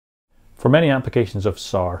For many applications of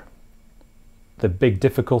SAR, the big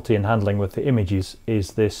difficulty in handling with the images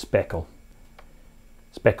is this speckle.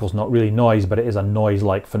 Speckle's not really noise, but it is a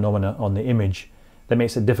noise-like phenomena on the image that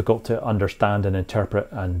makes it difficult to understand and interpret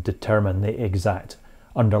and determine the exact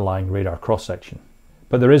underlying radar cross-section.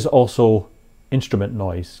 But there is also instrument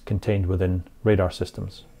noise contained within radar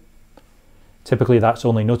systems. Typically that's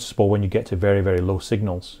only noticeable when you get to very, very low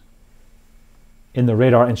signals. In the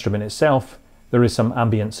radar instrument itself, there is some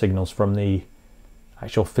ambient signals from the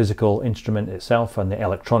actual physical instrument itself, and the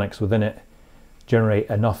electronics within it generate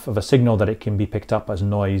enough of a signal that it can be picked up as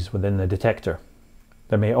noise within the detector.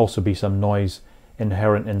 There may also be some noise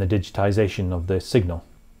inherent in the digitization of the signal.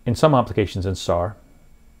 In some applications in SAR,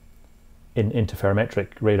 in interferometric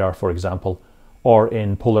radar for example, or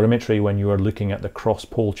in polarimetry when you are looking at the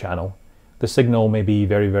cross-pole channel, the signal may be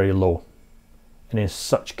very, very low. And in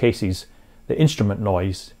such cases, the instrument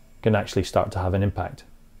noise can actually start to have an impact.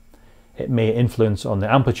 It may influence on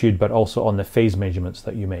the amplitude, but also on the phase measurements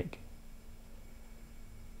that you make.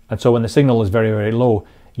 And so when the signal is very, very low,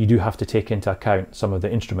 you do have to take into account some of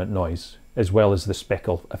the instrument noise, as well as the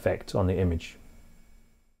speckle effect on the image.